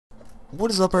What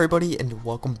is up, everybody, and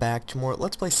welcome back to more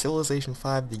Let's Play Civilization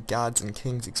 5, the Gods and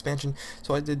Kings expansion.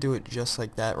 So I did do it just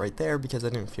like that right there because I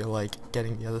didn't feel like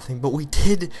getting the other thing, but we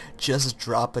did just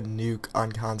drop a nuke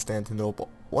on Constantinople.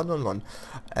 111.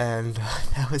 And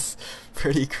that was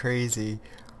pretty crazy.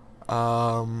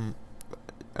 Um,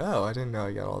 oh, I didn't know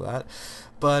I got all that.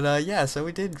 But yeah, so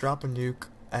we did drop a nuke,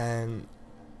 and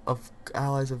of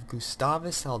allies of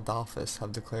Gustavus Adolphus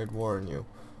have declared war on you.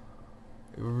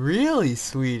 Really,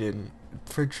 Sweden?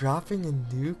 For dropping a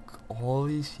nuke, all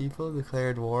these people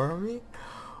declared war on me?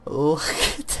 Look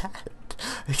at that.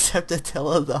 Except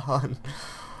Attila the Hun.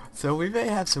 So we may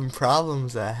have some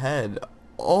problems ahead.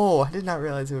 Oh, I did not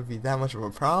realize it would be that much of a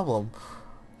problem.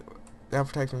 Now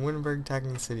protecting Wittenberg,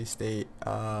 attacking the city-state.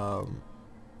 Oh.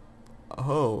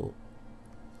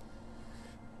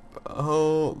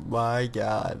 Oh my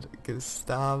god.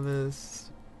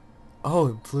 Gustavus. Oh,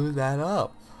 it blew that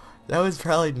up. That was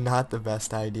probably not the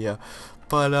best idea.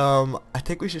 But I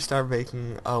think we should start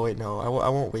making. Oh wait, no, I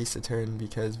won't waste a turn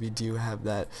because we do have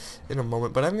that in a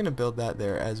moment. But I'm gonna build that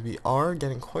there as we are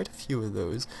getting quite a few of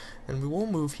those, and we will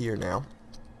move here now.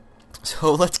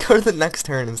 So let's go to the next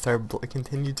turn and start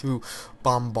continue to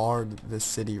bombard this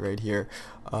city right here,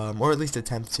 or at least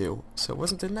attempt to. So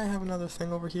didn't I have another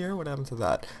thing over here? What happened to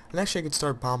that? And actually, I could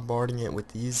start bombarding it with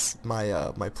these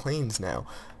my planes now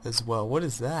as well. What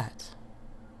is that?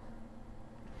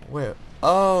 Wait.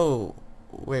 Oh.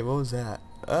 Wait, what was that?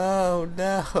 Oh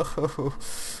no!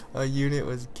 A unit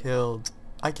was killed.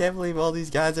 I can't believe all these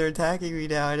guys are attacking me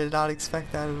now. I did not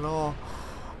expect that at all.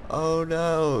 Oh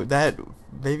no!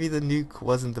 Maybe the nuke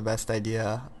wasn't the best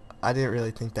idea. I didn't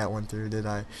really think that one through, did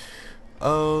I?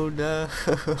 Oh no!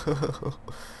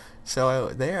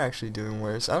 So they're actually doing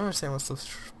worse. I don't understand what's the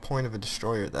point of a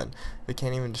destroyer then. They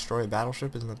can't even destroy a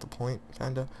battleship, isn't that the point?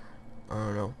 Kinda. I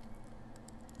don't know.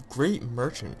 Great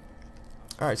merchant.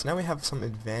 Alright, so now we have some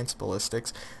advanced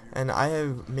ballistics, and I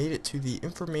have made it to the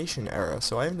information era,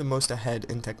 so I am the most ahead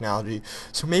in technology.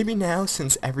 So maybe now,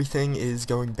 since everything is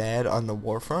going bad on the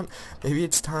war front, maybe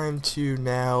it's time to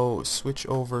now switch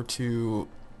over to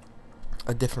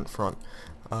a different front.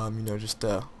 Just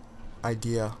a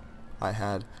idea I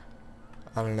had.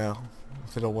 I don't know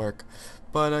if it'll work,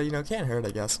 but can't hurt,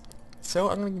 I guess.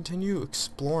 So I'm gonna continue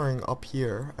exploring up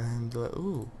here, and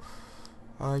ooh.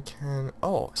 I can.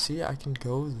 Oh, see, I can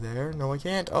go there. No, I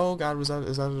can't. Oh God, is that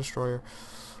a destroyer?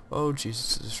 Oh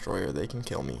Jesus, a destroyer. They can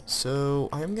kill me. So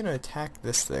I am gonna attack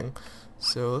this thing.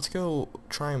 So let's go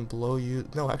try and blow you.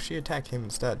 No, actually attack him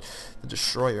instead. The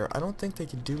destroyer. I don't think they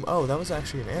can do. Oh, that was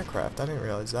actually an aircraft. I didn't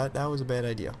realize that. That was a bad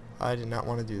idea. I did not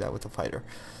want to do that with a fighter.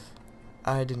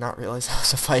 I did not realize that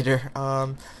was a fighter.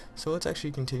 So let's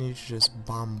actually continue to just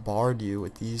bombard you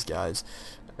with these guys,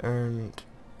 and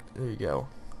there you go.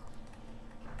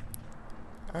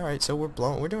 Alright, so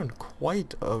we're doing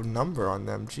quite a number on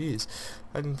them. Jeez,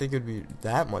 I didn't think it would be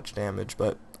that much damage,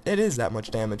 but it is that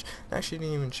much damage. I actually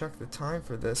didn't even check the time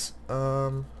for this.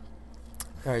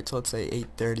 Alright, so let's say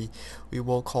 8:30. We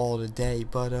will call it a day,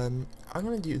 but I'm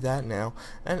gonna do that now.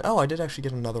 And oh, I did actually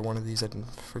get another one of these. I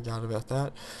forgot about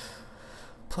that.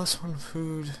 Plus one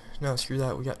food. No, screw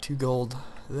that. We got 2 gold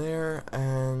there,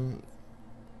 and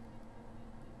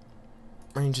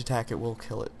range attack, it will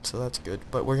kill it, so that's good.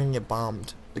 But we're gonna get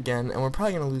bombed again, and we're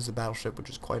probably gonna lose the battleship, which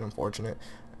is quite unfortunate.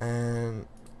 And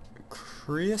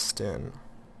Kristen.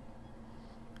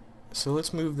 So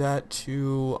let's move that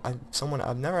to someone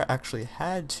I've never actually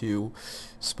had to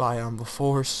spy on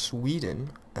before,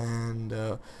 Sweden,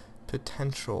 and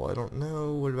potential. I don't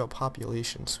know. What about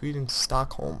population? Sweden,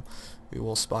 Stockholm. We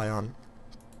will spy on.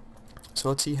 So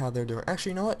let's see how they're doing. Actually,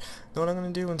 you know what? Know what I'm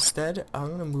going to do instead? I'm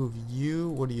going to move you.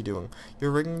 What are you doing?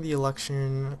 You're rigging the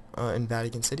election in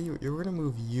Vatican City. You're going to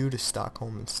move you to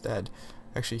Stockholm instead.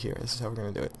 Actually, here. This is how we're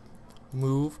going to do it.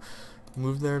 Move.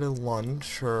 Move there to Lund.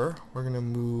 Sure. We're going to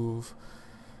move...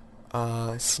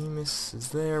 Seamus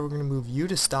is there. We're going to move you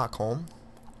to Stockholm.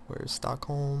 Where's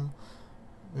Stockholm?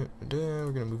 We're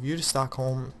going to move you to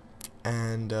Stockholm.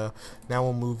 And now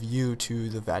we'll move you to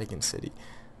the Vatican City.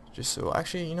 Just so,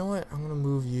 actually, you know what? I'm gonna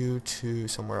move you to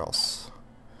somewhere else.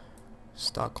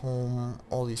 Stockholm,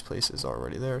 all these places are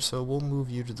already there, so we'll move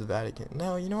you to the Vatican.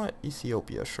 Now, you know what?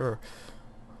 Ethiopia, sure.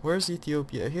 Where's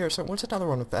Ethiopia? Here, so what's another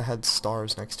one that had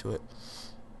stars next to it?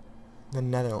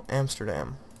 The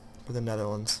Amsterdam, for the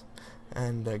Netherlands.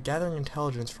 And gathering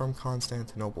intelligence from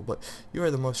Constantinople, but you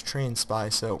are the most trained spy,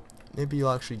 so maybe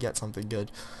you'll actually get something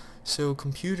good. So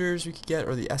computers we could get,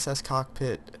 or the SS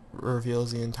cockpit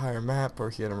reveals the entire map, or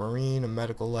we could get a marine, a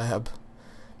medical lab.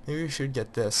 Maybe we should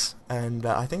get this, and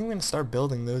I think I'm going to start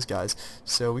building those guys,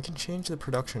 so we can change the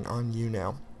production on you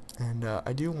now. And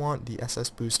I do want the SS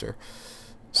booster.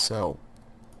 So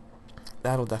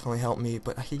that'll definitely help me,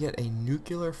 but I could get a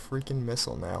nuclear freaking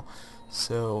missile now.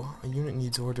 So a unit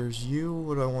needs orders. You,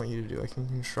 what do I want you to do? I can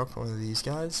construct one of these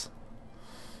guys.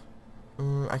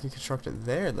 I could construct it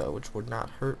there though, which would not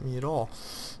hurt me at all,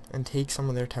 and take some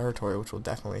of their territory, which will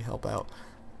definitely help out.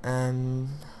 And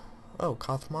oh,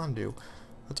 Kathmandu.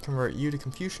 Let's convert you to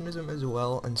Confucianism as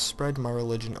well and spread my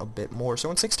religion a bit more. So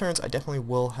in 6 turns, I definitely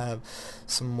will have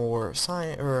some more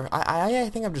science, or I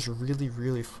think I'm just really,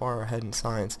 really far ahead in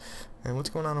science. And what's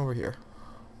going on over here?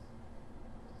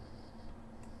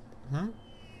 I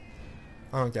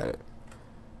don't get it.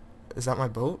 Is that my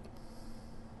boat?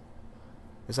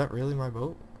 Is that really my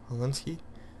boat? Helsinki?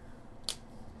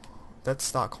 That's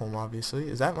Stockholm, obviously.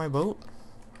 Is that my boat?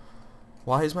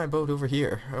 Why is my boat over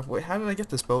here? Wait, how did I get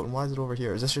this boat and why is it over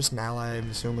here? Is this just an ally, I'm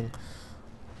assuming?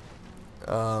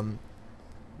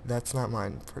 That's not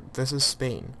mine. This is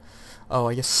Spain. Oh,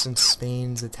 I guess since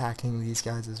Spain's attacking these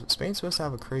guys, is Spain's supposed to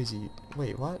have a crazy...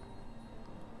 Wait, what?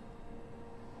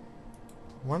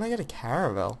 Why did I get a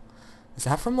caravel? Is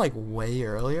that from, like, way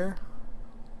earlier?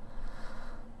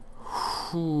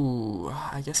 Whew.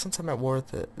 I guess since I'm at war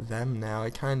with them now, I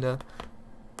kinda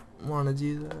want to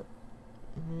do that.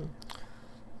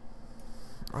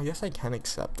 I guess I can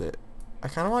accept it. I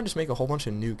kind of want to just make a whole bunch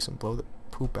of nukes and blow the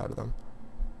poop out of them.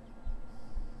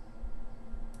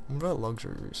 What about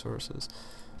luxury resources?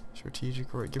 Strategic,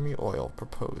 give me oil.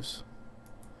 Propose.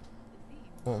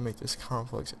 Won't make this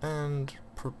conflict end.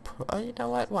 You know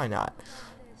what? Why not?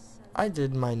 I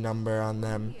did my number on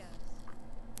them.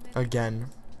 Again,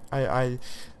 I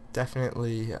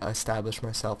definitely established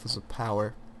myself as a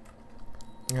power.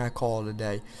 And I call it a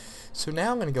day. So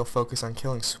now I'm going to go focus on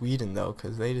killing Sweden, though,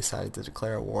 because they decided to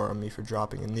declare a war on me for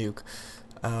dropping a nuke.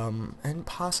 And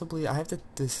possibly I have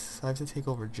to take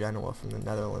over Genoa from the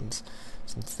Netherlands,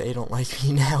 since they don't like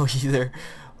me now either.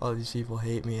 All these people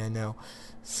hate me, I know.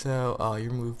 So, oh,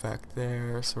 you're moved back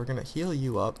there. So we're going to heal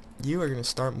you up. You are going to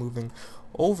start moving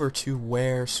over to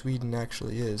where Sweden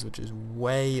actually is, which is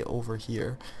way over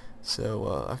here.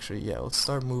 So, actually, yeah, let's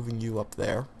start moving you up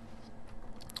there.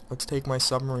 Let's take my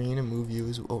submarine and move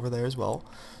you over there as well.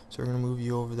 So we're going to move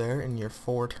you over there in your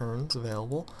 4 turns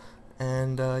available.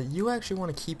 And you actually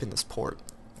want to keep in this port.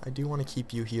 I do want to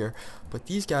keep you here. But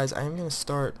these guys, I am going to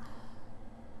start...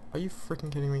 Are you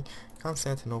freaking kidding me?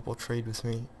 Constantinople, trade with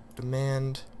me.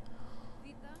 Demand.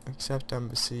 Accept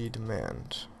embassy,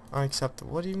 demand. I accept...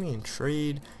 What do you mean?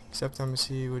 Trade, accept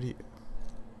embassy, what do you...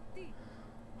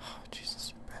 Oh,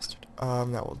 Jesus, you bastard.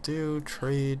 That will do.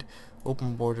 Trade...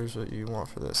 Open borders, what you want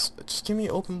for this? Just give me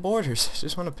open borders. I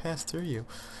just want to pass through you.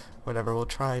 Whatever, we'll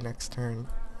try next turn.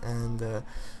 And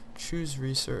choose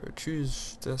research.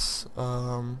 Choose this.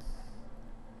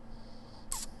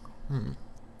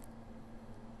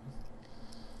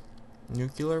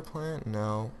 Nuclear plant?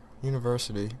 No.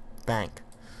 University. Bank.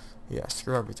 Yeah,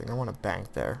 screw everything. I want a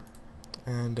bank there.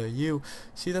 And you,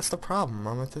 see, that's the problem.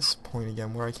 I'm at this point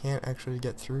again where I can't actually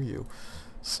get through you.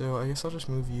 So I guess I'll just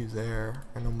move you there,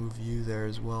 and I'll move you there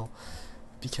as well,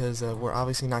 because we're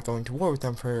obviously not going to war with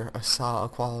them for a solid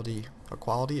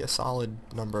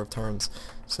number of turns.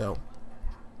 So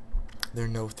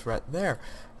there's no threat there.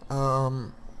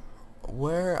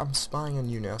 Where I'm spying on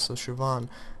you now. So Siobhan,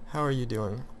 how are you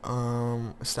doing?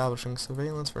 Establishing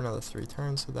surveillance for another 3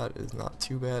 turns, so that is not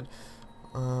too bad.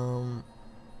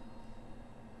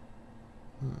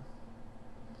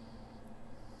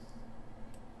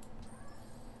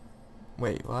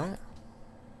 Wait, what?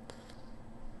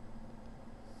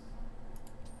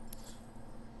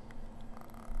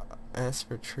 Ask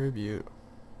for tribute.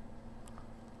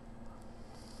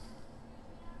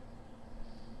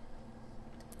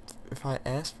 If I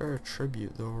ask for a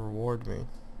tribute, they'll reward me.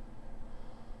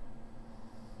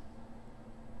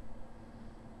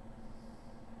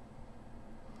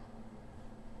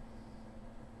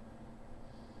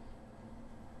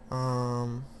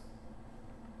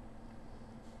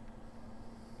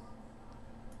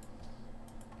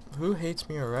 Who hates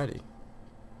me already?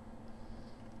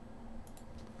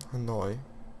 Hanoi.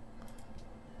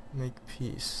 Make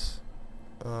peace.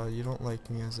 You don't like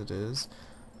me as it is.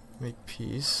 Make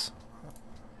peace.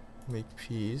 Make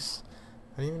peace.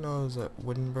 I didn't even know it was at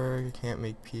Wittenberg. I can't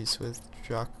make peace with.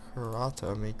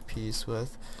 Jakarta, make peace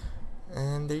with.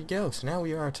 And there you go. So now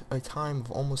we are at a time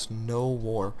of almost no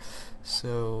war.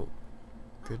 So,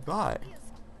 goodbye.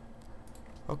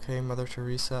 Okay, Mother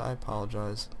Teresa, I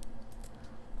apologize.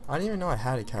 I didn't even know I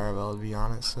had a caravel, to be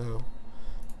honest, so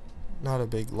not a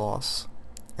big loss.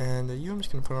 And you, I'm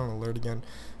just going to put on alert again.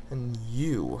 And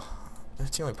you,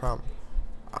 that's the only problem.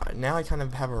 Now I kind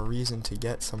of have a reason to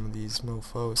get some of these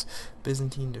mofos.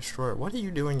 Byzantine Destroyer, what are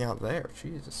you doing out there?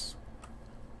 Jesus.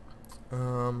 I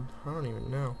don't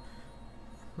even know.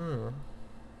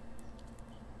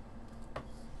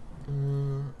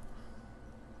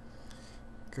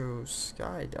 Go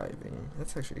skydiving.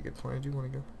 That's actually a good point. I do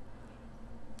want to go.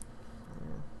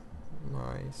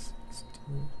 My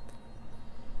 16th.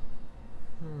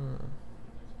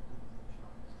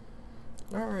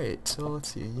 Alright, so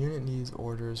let's see. Unit needs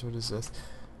orders. What is this?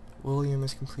 William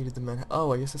has completed the men.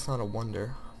 Oh, I guess it's not a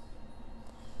wonder.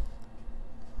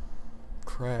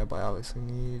 Crab, I obviously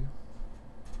need.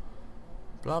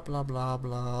 Blah blah blah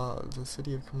blah. The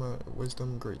city of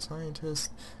wisdom, great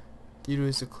scientist. Dido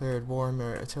has declared war.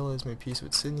 Attila has made peace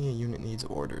with Sydney. A unit needs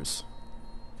orders.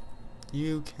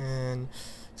 You can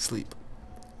sleep.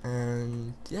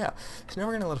 And yeah, so now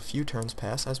we're gonna let a few turns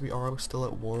pass as we are still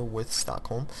at war with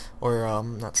Stockholm, or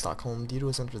not Stockholm. Dido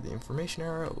has entered the information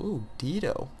era. Ooh,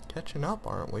 Dido, catching up,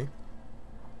 aren't we?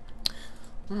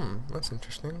 That's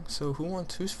interesting. So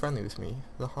who's friendly with me?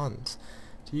 The Huns.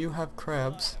 Do you have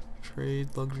crabs? Trade,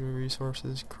 luxury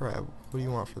resources, crab. What do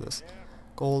you want for this?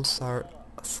 Gold, salt,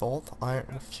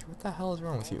 iron. What the hell is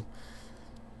wrong with you?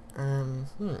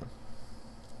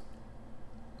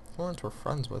 Florence we're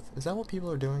friends with. Is that what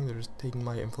people are doing? They're just taking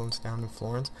my influence down in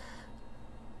Florence?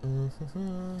 You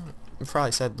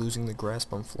probably said losing the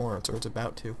grasp on Florence, or it's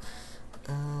about to.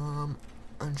 And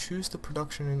choose the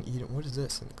production in Eden. What is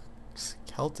this?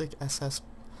 Celtic SS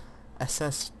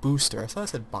booster. I thought I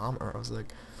said bomber. I was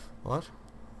like, what?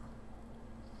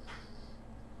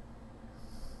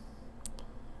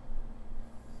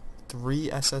 Three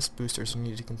SS boosters you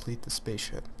need to complete the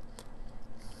spaceship.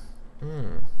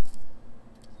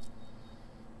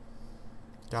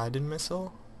 Guided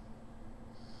missile?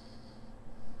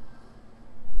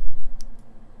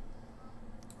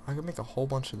 I could make a whole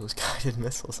bunch of those guided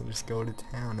missiles and just go to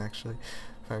town, actually,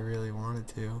 if I really wanted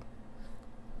to.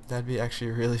 That'd be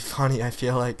actually really funny, I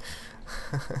feel like.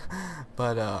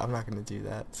 But I'm not going to do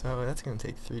that. So that's going to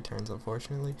take 3 turns,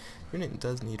 unfortunately. Unit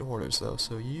does need orders, though,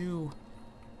 so you're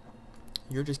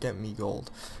just getting me gold,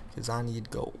 because I need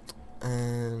gold.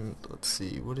 And let's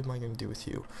see, what am I going to do with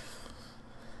you?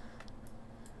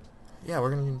 Yeah,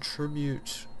 we're going to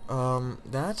contribute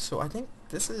that, so I think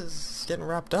this is getting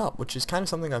wrapped up, which is kind of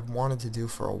something I've wanted to do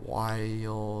for a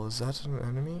while. Is that an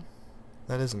enemy?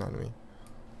 That is an enemy.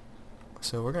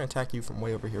 So we're going to attack you from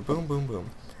way over here. Boom, boom, boom.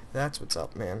 That's what's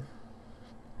up, man.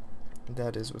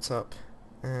 That is what's up.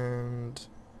 And,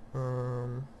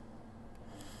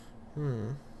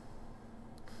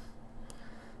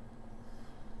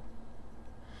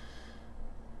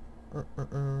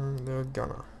 they're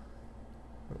gonna.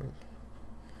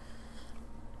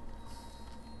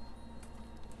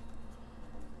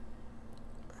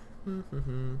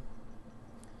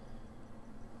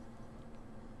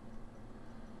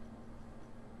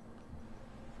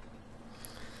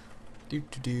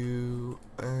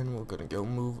 And we're gonna go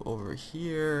move over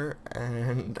here.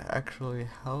 And actually,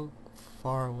 how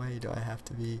far away do I have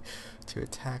to be to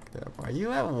attack them? Are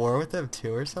you at war with them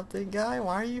too, or something, guy?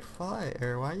 Why are you flying?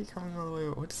 Or why are you coming all the way?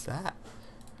 What's that?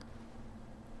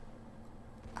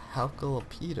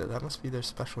 Halkalopeda, that must be their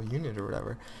special unit or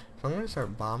whatever. So I'm gonna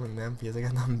start bombing them because I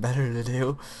got nothing better to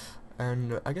do.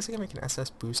 And I guess I can make an SS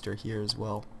booster here as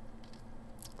well.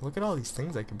 Look at all these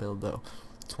things I can build, though.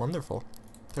 It's wonderful.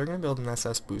 They're gonna build an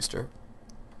SS booster.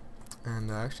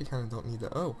 And I actually kind of don't need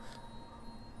that. Oh.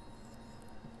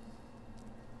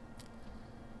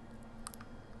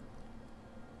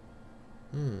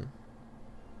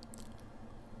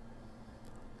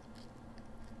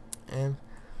 And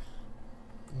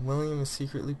William is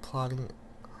secretly plotting.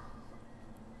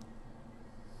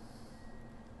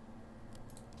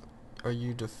 Are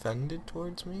you defended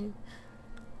towards me?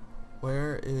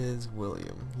 Where is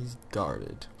William? He's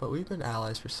guarded. But we've been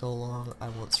allies for so long, I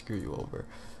won't screw you over.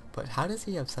 But how does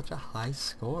he have such a high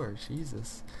score?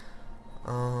 Jesus.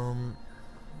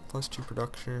 Plus 2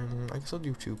 production. I guess I'll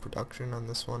do 2 production on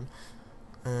this one.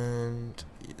 And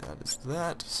that is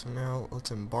that. So now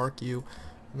let's embark you.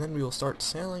 And then we will start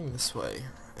sailing this way.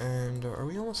 And are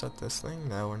we almost at this thing?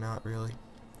 No, we're not really.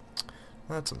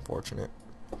 That's unfortunate.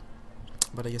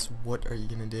 But I guess what are you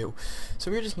gonna do?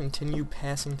 So we're just continue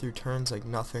passing through turns like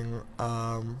nothing.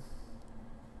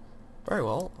 Very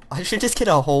well. I should just get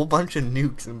a whole bunch of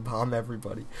nukes and bomb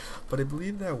everybody. But I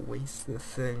believe that wastes the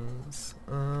things.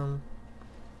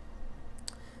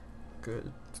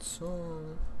 Good.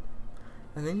 So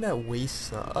I think that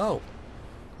wastes oh.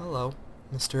 Hello,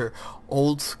 Mr.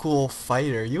 Old School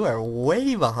Fighter. You are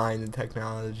way behind in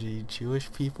technology,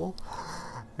 Jewish people.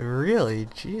 Really?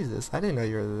 Jesus, I didn't know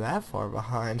you were that far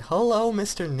behind. Hello,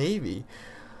 Mr. Navy.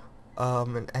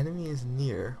 An enemy is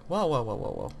near. Whoa, whoa, whoa,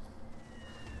 whoa, whoa.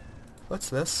 What's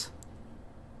this?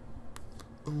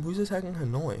 Who's attacking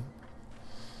Hanoi?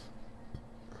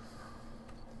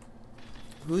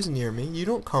 Who's near me? You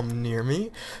don't come near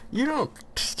me. You don't.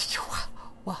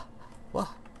 What? What?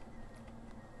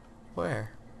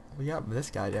 Where? We got this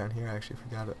guy down here. I actually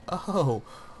forgot it. Oh,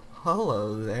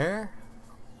 hello there.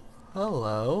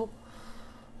 Hello.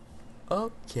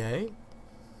 Okay.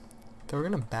 So we're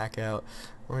gonna back out.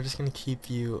 We're just gonna keep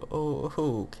you. Oh,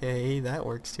 okay. That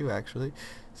works too, actually.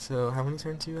 So how many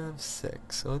turns do you have?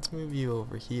 6. So let's move you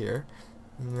over here,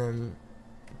 and then.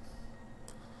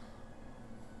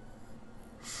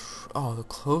 Oh, the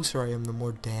closer I am, the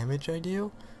more damage I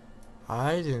do?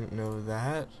 I didn't know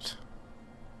that.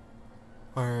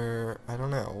 Or, I don't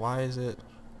know. Why is it...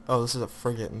 Oh, this is a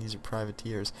frigate and these are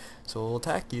privateers. So we'll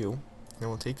attack you, then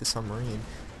we'll take the submarine,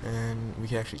 and we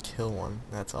can actually kill one.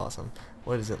 That's awesome.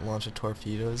 What is it, launch of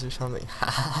torpedoes or something?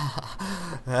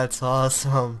 That's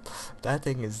awesome. That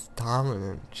thing is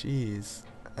dominant. Jeez.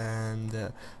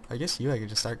 And I guess I could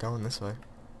just start going this way.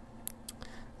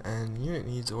 And unit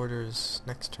needs orders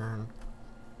next turn.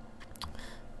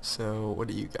 So what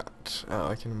do you got? Oh,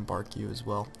 I can embark you as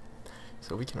well.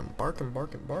 So we can embark,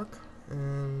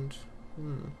 and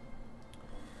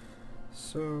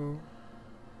so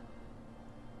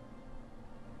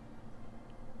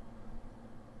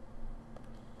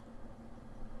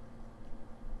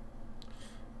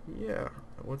yeah.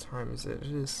 What time is it?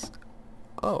 It is.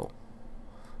 Oh,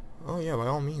 yeah. By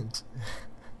all means.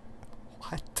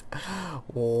 What?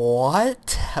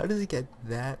 What? How does it get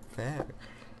that bad?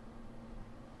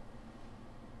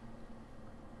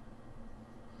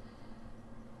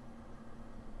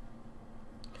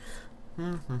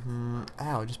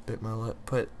 Ow, just bit my lip.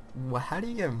 But how do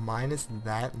you get minus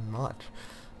that much?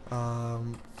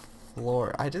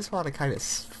 Floor. I just want to kind of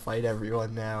fight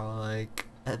everyone now. Like,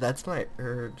 that's my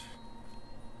urge.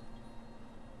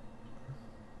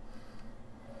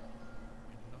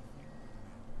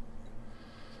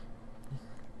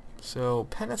 So,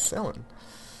 penicillin.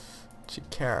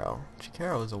 Chicaro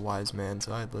is a wise man,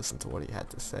 so I'd listen to what he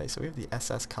had to say. So we have the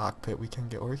SS cockpit we can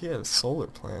get, or he had a solar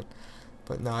plant.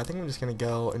 But no, I think I'm just going to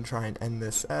go and try and end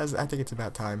this, as I think it's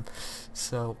about time.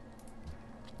 So,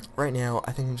 right now,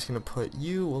 I think I'm just going to put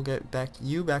you, we'll get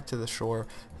you back to the shore,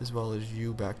 as well as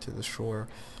you back to the shore.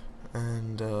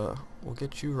 And, we'll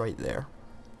get you right there.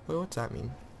 Wait, what's that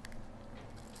mean?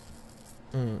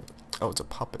 Oh, it's a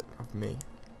puppet of me.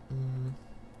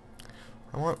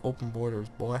 I want open borders,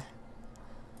 boy.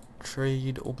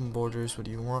 Trade, open borders, what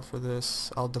do you want for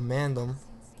this? I'll demand them.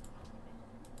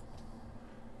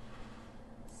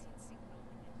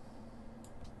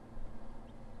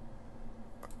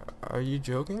 Are you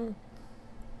joking?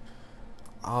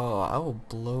 Oh, I will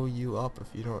blow you up if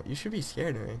you don't. You should be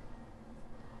scared of me.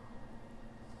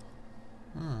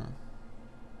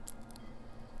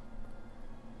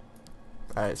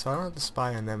 Alright, so I don't have to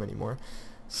spy on them anymore.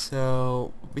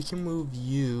 So, we can move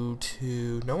you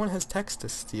to... No one has text to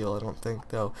steal, I don't think,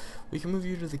 though. We can move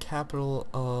you to the capital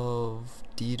of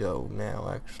Dido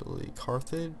now, actually.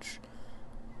 Carthage?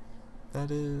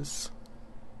 That is...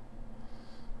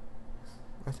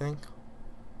 I think.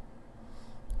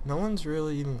 No one's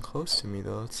really even close to me,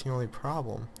 though. That's the only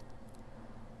problem.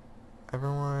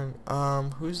 Everyone...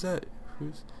 who's that...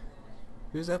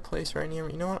 Who's that place right near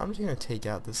me? You know what? I'm just gonna take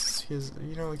out this...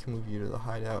 You know, we can move you to the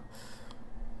hideout.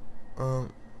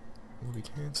 Will be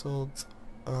cancelled.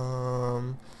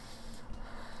 I'm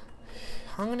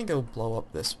gonna go blow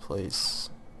up this place.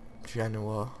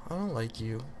 Genoa. I don't like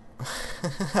you.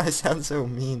 I sound so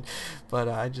mean, but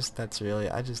I just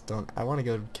don't, I want to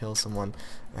go kill someone.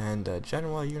 And,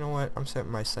 Genoa, you know what? I'm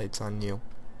setting my sights on you.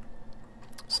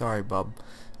 Sorry, bub.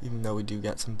 Even though we do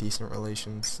get some decent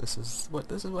relations, this is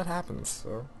what happens,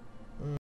 so...